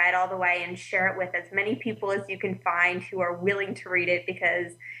inspired by it all the way and share it with as many people as you can find who are willing to read it,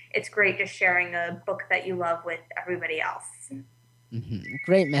 because it's great just sharing a book that you love with everybody else. Mm-hmm.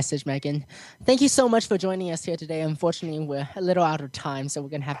 Great message, Megan. Thank you so much for joining us here today. Unfortunately, we're a little out of time, so we're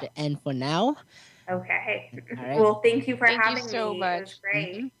going to have to end for now. Okay. All right. Well, thank you for having me. Thank you so much. It was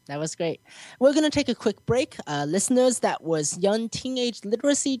great. Mm-hmm. That was great. We're going to take a quick break. Listeners, that was young teenage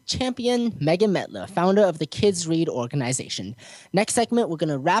literacy champion Megan Mettler, founder of the Kids Read organization. Next segment, we're going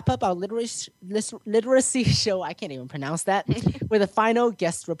to wrap up our literacy show, I can't even pronounce that, with a final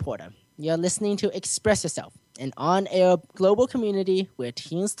guest reporter. You're listening to Express Yourself, an on-air global community where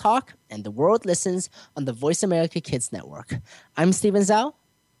teens talk and the world listens on the Voice America Kids Network. I'm Stephen Zhou.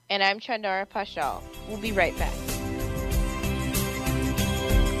 And I'm Dara Paschal. We'll be right back.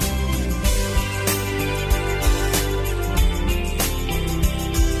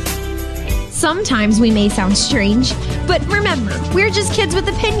 Sometimes we may sound strange, but remember, we're just kids with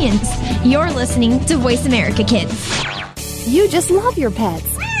opinions. You're listening to Voice America Kids. You just love your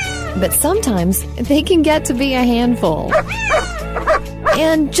pets, but sometimes they can get to be a handful.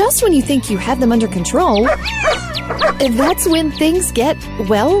 And just when you think you have them under control, that's when things get,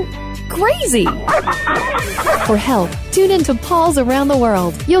 well, crazy. For help, tune into Paws Around the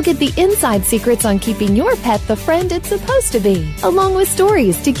World. You'll get the inside secrets on keeping your pet the friend it's supposed to be, along with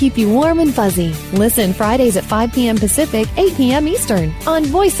stories to keep you warm and fuzzy. Listen Fridays at 5 p.m. Pacific, 8 p.m. Eastern on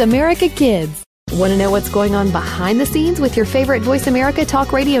Voice America Kids. Want to know what's going on behind the scenes with your favorite Voice America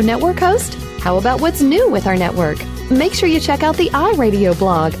Talk Radio Network host? How about what's new with our network? Make sure you check out the iRadio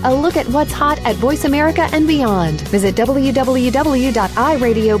blog, a look at what's hot at Voice America and beyond. Visit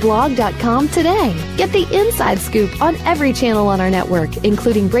www.iradioblog.com today. Get the inside scoop on every channel on our network,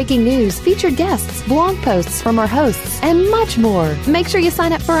 including breaking news, featured guests, blog posts from our hosts, and much more. Make sure you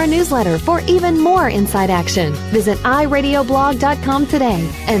sign up for our newsletter for even more inside action. Visit iradioblog.com today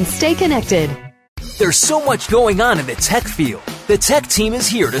and stay connected. There's so much going on in the tech field. The tech team is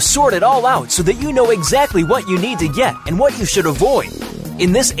here to sort it all out so that you know exactly what you need to get and what you should avoid.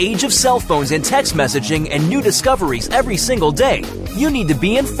 In this age of cell phones and text messaging and new discoveries every single day, you need to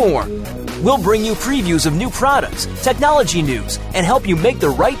be informed. We'll bring you previews of new products, technology news, and help you make the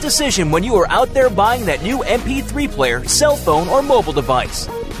right decision when you are out there buying that new MP3 player, cell phone, or mobile device.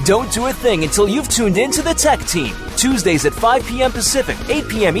 Don't do a thing until you've tuned into the Tech Team, Tuesdays at 5 p.m. Pacific, 8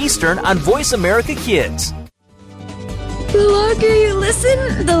 p.m. Eastern on Voice America Kids. The longer you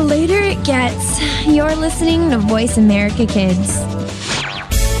listen, the later it gets. You're listening to Voice America Kids.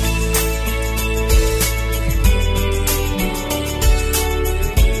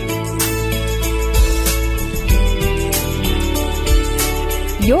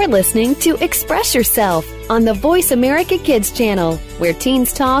 You're listening to Express Yourself on the Voice America Kids channel, where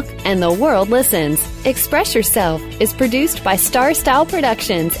teens talk and the world listens. Express Yourself is produced by Star Style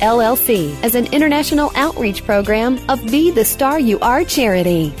Productions, LLC, as an international outreach program of Be the Star You Are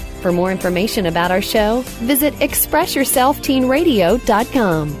charity. For more information about our show, visit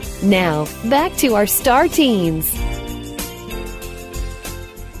expressyourselfteenradio.com. Now, back to our star teens.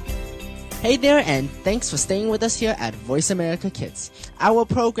 Hey there, and thanks for staying with us here at Voice America Kids. Our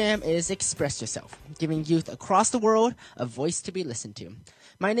program is Express Yourself, giving youth across the world a voice to be listened to.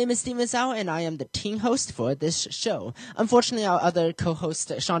 My name is Steven Zhou, and I am the teen host for this show. Unfortunately, our other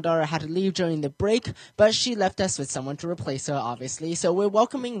co-host, Dara, had to leave during the break, but she left us with someone to replace her, obviously. So we're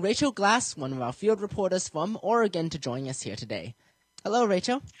welcoming Rachel Glass, one of our field reporters from Oregon, to join us here today. Hello,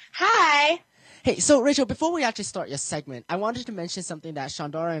 Rachel. Hi. Hey, so Rachel, before we actually start your segment, I wanted to mention something that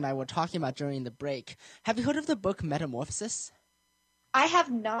Dara and I were talking about during the break. Have you heard of the book Metamorphosis? I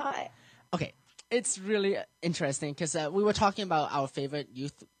have not. Okay, it's really interesting because we were talking about our favorite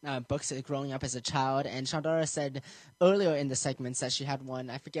youth books growing up as a child, and Dara said earlier in the segments that she had one.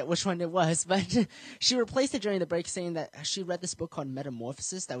 I forget which one it was, but she replaced it during the break, saying that she read this book called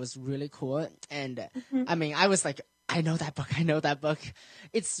Metamorphosis that was really cool. And I mean, I was like, I know that book.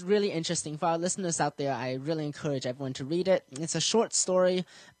 It's really interesting. For our listeners out there, I really encourage everyone to read it. It's a short story,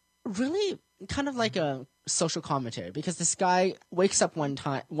 really kind of like a social commentary, because this guy wakes up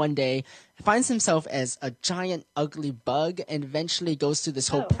one day, finds himself as a giant ugly bug, and eventually goes through this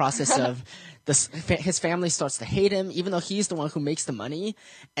whole process of his family starts to hate him, even though he's the one who makes the money,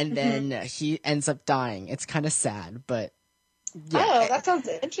 and then he ends up dying. It's kind of sad, but yeah. Oh, that sounds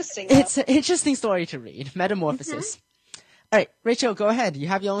interesting, though. It's an interesting story to read. Metamorphosis. All right, Rachel, go ahead. You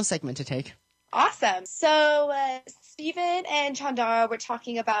have your own segment to take. Awesome. So Stephen and Chandara were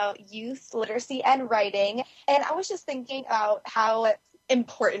talking about youth literacy and writing, and I was just thinking about how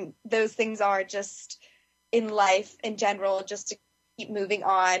important those things are just in life in general, just to keep moving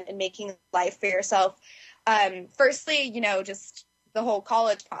on and making life for yourself. Firstly, just the whole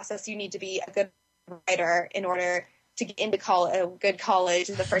college process. You need to be a good writer in order to get into a good college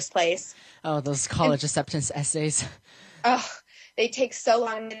in the first place. Oh, those college acceptance essays. Oh, they take so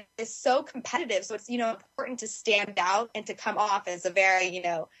long. It's so competitive. So it's, important to stand out and to come off as a very,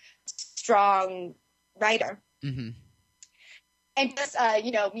 strong writer. Mm-hmm. And just,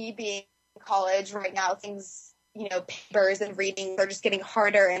 me being in college right now, things, papers and reading are just getting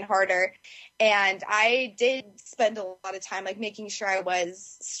harder and harder. And I did spend a lot of time, making sure I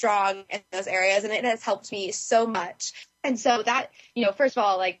was strong in those areas. And it has helped me so much. And so that, first of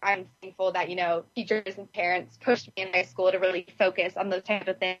all, I'm thankful that, teachers and parents pushed me in high school to really focus on those type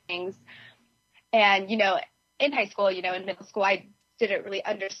of things. And, in high school, in middle school, I didn't really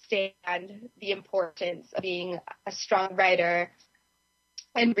understand the importance of being a strong writer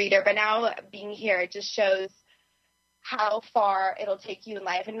and reader. But now being here, it just shows how far it'll take you in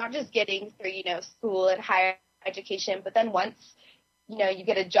life, and not just getting through, school and higher education, but then once, you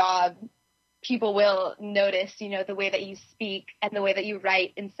get a job, people will notice, the way that you speak and the way that you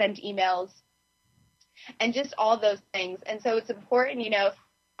write and send emails and just all those things. And so it's important, for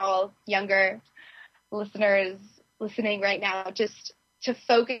all younger listeners listening right now, just to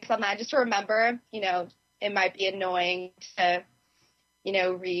focus on that, just to remember, it might be annoying to,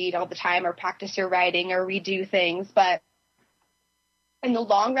 read all the time or practice your writing or redo things, but in the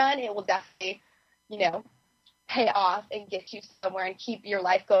long run, it will definitely, pay off and get you somewhere and keep your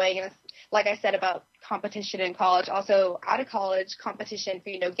life going. And like I said about competition in college, also out of college competition for,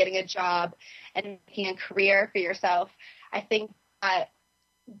 getting a job and making a career for yourself. I think that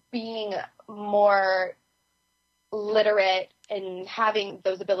being more literate and having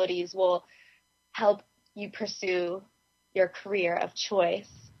those abilities will help you pursue your career of choice.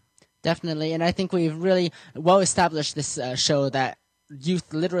 Definitely. And I think we've really well established this show that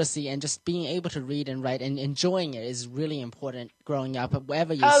youth literacy and just being able to read and write and enjoying it is really important growing up,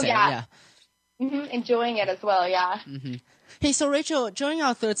 whatever you say. Yeah. Mm-hmm. Enjoying it as well, yeah. Mm-hmm. Hey, so Rachel, during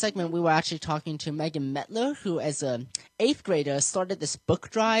our third segment, we were actually talking to Megan Mettler, who as a 8th grader started this book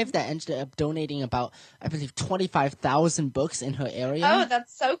drive that ended up donating about, I believe, 25,000 books in her area. Oh,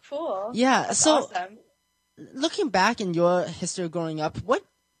 that's so cool. Yeah, that's so awesome. Looking back in your history growing up, what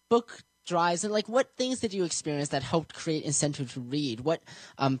book drives and what things did you experience that helped create incentive to read? What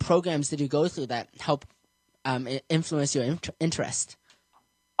programs did you go through that helped influence your interest?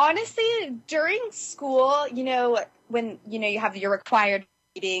 Honestly, during school, when, you have your required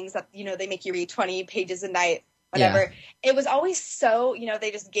readings that, they make you read 20 pages a night, whatever, it was always so, they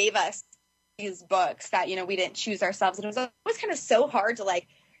just gave us these books that, we didn't choose ourselves. And it was always kind of so hard to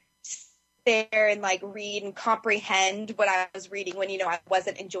sit there and read and comprehend what I was reading when, I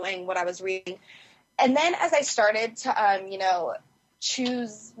wasn't enjoying what I was reading. And then as I started to,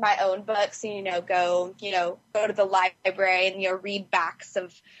 choose my own books and, go to the library and, read backs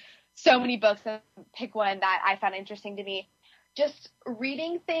of so many books and pick one that I found interesting to me. Just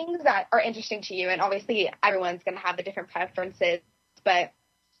reading things that are interesting to you. And obviously everyone's going to have the different preferences, but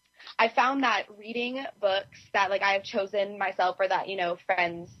I found that reading books that I have chosen myself or that,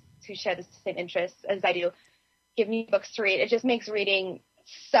 friends who share the same interests as I do give me books to read. It just makes reading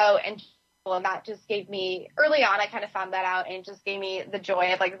so enjoyable. And that just gave me, early on, I kind of found that out, and it just gave me the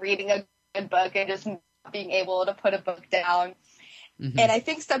joy of reading a good book and just being able to put a book down. Mm-hmm. And I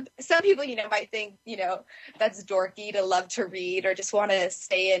think some people, might think, that's dorky to love to read or just want to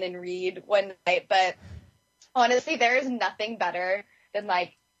stay in and read one night. But honestly, there is nothing better than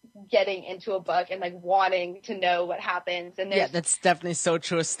getting into a book and wanting to know what happens. And yeah, that's definitely so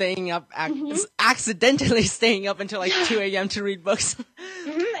true. Staying up, accidentally staying up until 2 a.m. to read books.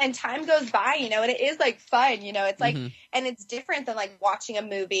 And time goes by, and it is fun, it's and it's different than watching a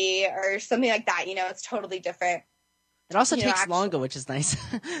movie or something like that, it's totally different. It also takes longer, which is nice.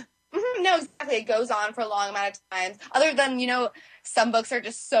 No, exactly. It goes on for a long amount of time. Other than, some books are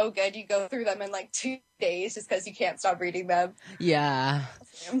just so good you go through them in 2 days just because you can't stop reading them. Yeah.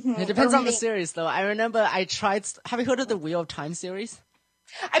 It depends on the series, though. I remember I tried... Have you heard of the Wheel of Time series?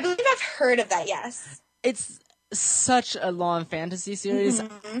 I believe I've heard of that, yes. It's such a long fantasy series.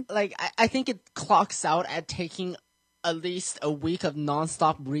 I think it clocks out at taking at least a week of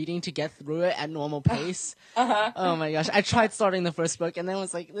nonstop reading to get through it at normal pace. Oh my gosh. I tried starting the first book and then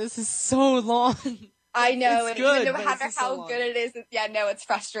was this is so long. I know. It's and good, even no matter how so good it is, it's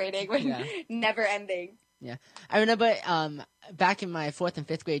frustrating when never ending. Yeah. I remember back in my 4th and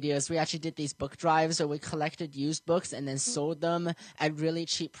 5th grade years, we actually did these book drives where we collected used books and then sold them at really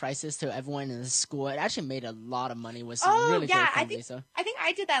cheap prices to everyone in the school. It actually made a lot of money. It was really great company. I think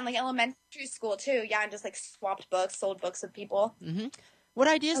I did that in elementary school too. Yeah, and just swapped books, sold books with people. Mm-hmm. What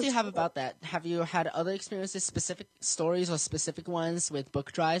ideas do you have about that? Have you had other experiences, specific stories or specific ones with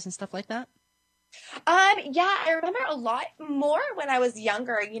book drives and stuff like that? Yeah, I remember a lot more when I was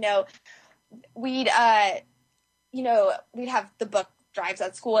younger. We'd have the book drives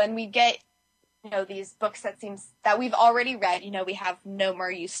at school, and we'd get, these books that we've already read. We have no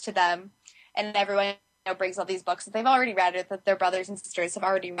more use to them, and everyone brings all these books that they've already read or that their brothers and sisters have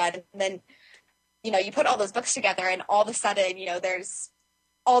already read, and then you put all those books together, and all of a sudden there's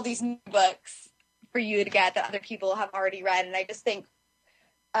all these new books for you to get that other people have already read, and I just think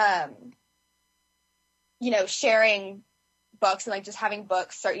sharing books and just having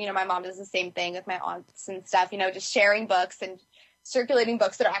books, or my mom does the same thing with my aunts and stuff, just sharing books and circulating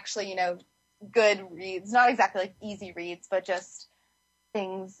books that are actually good reads, not exactly easy reads, but just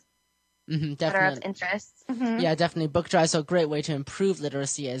things that are of interest. Yeah, definitely. Book drives are a great way to improve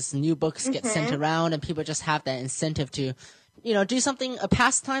literacy as new books get sent around and people just have that incentive to do something, a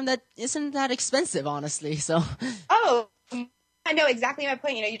pastime that isn't that expensive, honestly. So I know exactly my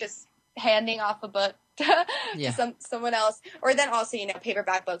point. You just handing off a book to someone else, or then also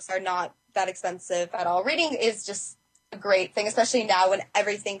paperback books are not that expensive at all. Reading is just a great thing, especially now when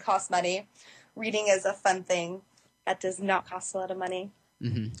everything costs money. Reading is a fun thing that does not cost a lot of money.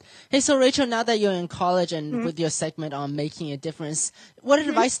 Hey, so Rachel, now that you're in college and with your segment on making a difference, what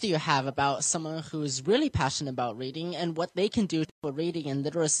advice do you have about someone who's really passionate about reading and what they can do for reading and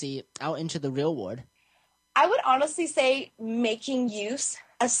literacy out into the real world? I would honestly say making use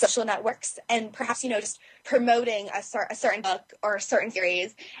of social networks and perhaps, just promoting a certain book or a certain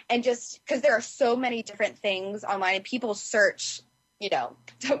series, and just because there are so many different things online and people search,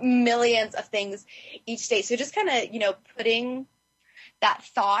 millions of things each day. So just kind of, putting that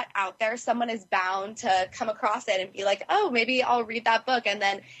thought out there, someone is bound to come across it and be like, oh, maybe I'll read that book. And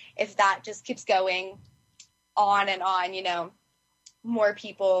then if that just keeps going on and on, more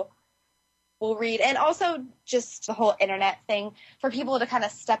people will read. And also just the whole internet thing, for people to kind of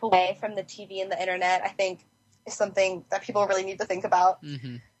step away from the TV and the internet. I think is something that people really need to think about.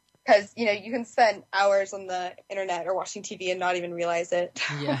 Mm-hmm. Because, you know, you can spend hours on the internet or watching TV and not even realize it.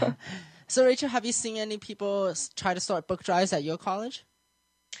 Yeah. So, Rachel, have you seen any people try to start book drives at your college?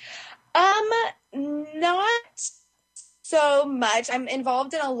 Not so much. I'm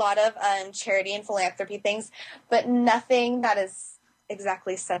involved in a lot of charity and philanthropy things, but nothing that is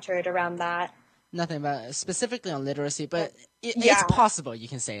exactly centered around that. Nothing about specifically on literacy, but it's possible, you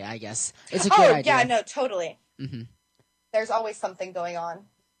can say, I guess. It's a good idea. Yeah, no, totally. Mm-hmm. There's always something going on,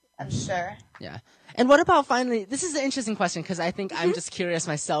 I'm sure. Yeah. And what about finally, this is an interesting question because I think I'm just curious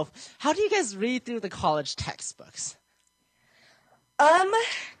myself. How do you guys read through the college textbooks?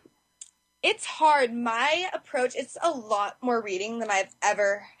 It's hard. My approach, it's a lot more reading than I've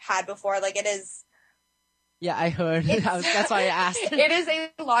ever had before. Like, it is. Yeah, I heard. That's why I asked. It is a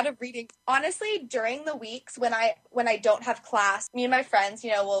lot of reading. Honestly, during the weeks when I don't have class, me and my friends,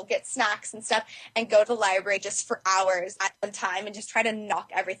 you know, will get snacks and stuff and go to the library just for hours at one time and just try to knock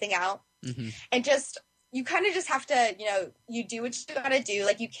everything out. Mm-hmm. And just, you kind of just have to, you know, you do what you gotta do.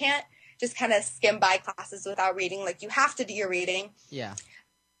 Like, you can't just kind of skim by classes without reading. Like, you have to do your reading. Yeah.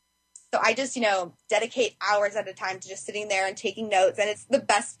 So I just, you know, dedicate hours at a time to just sitting there and taking notes. And it's the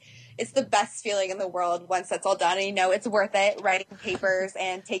best feeling in the world once that's all done. And, you know, it's worth it, writing papers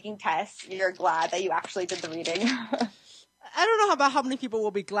and taking tests. You're glad that you actually did the reading. I don't know about how many people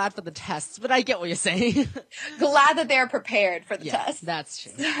will be glad for the tests, but I get what you're saying. Glad that they're prepared for the test. That's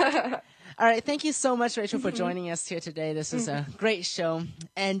true. All right. Thank you so much, Rachel, for joining us here today. This was a great show.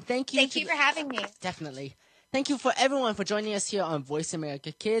 And thank you for having me. Definitely. Thank you for everyone for joining us here on Voice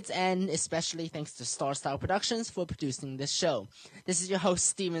America Kids, and especially thanks to Star Style Productions for producing this show. This is your host,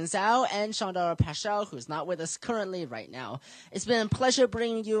 Steven Zhou, and Dara Paschal, who's not with us currently right now. It's been a pleasure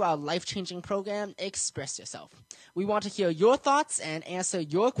bringing you our life-changing program, Express Yourself. We want to hear your thoughts and answer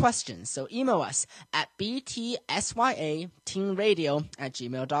your questions, so email us at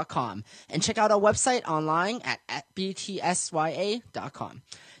btsya.teenradio@gmail.com and check out our website online at btsya.com.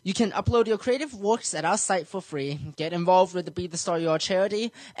 You can upload your creative works at our site for free, get involved with the Be the Star You Are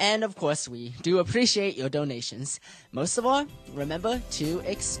charity, and of course, we do appreciate your donations. Most of all, remember to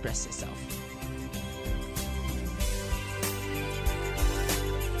express yourself.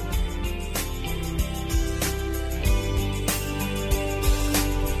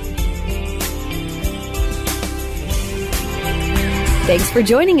 Thanks for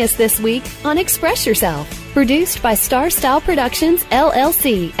joining us this week on Express Yourself, produced by Star Style Productions,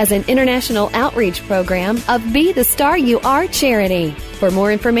 LLC, as an international outreach program of Be the Star You Are charity. For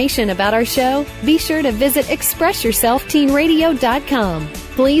more information about our show, be sure to visit ExpressYourselfTeenRadio.com.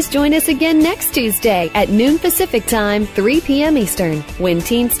 Please join us again next Tuesday at noon Pacific Time, 3 p.m. Eastern, when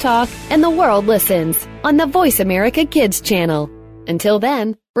teens talk and the world listens, on the Voice America Kids channel. Until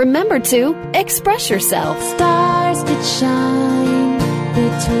then, remember to express yourself. Stars could shine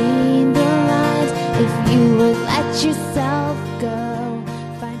between the lines if you would let yourself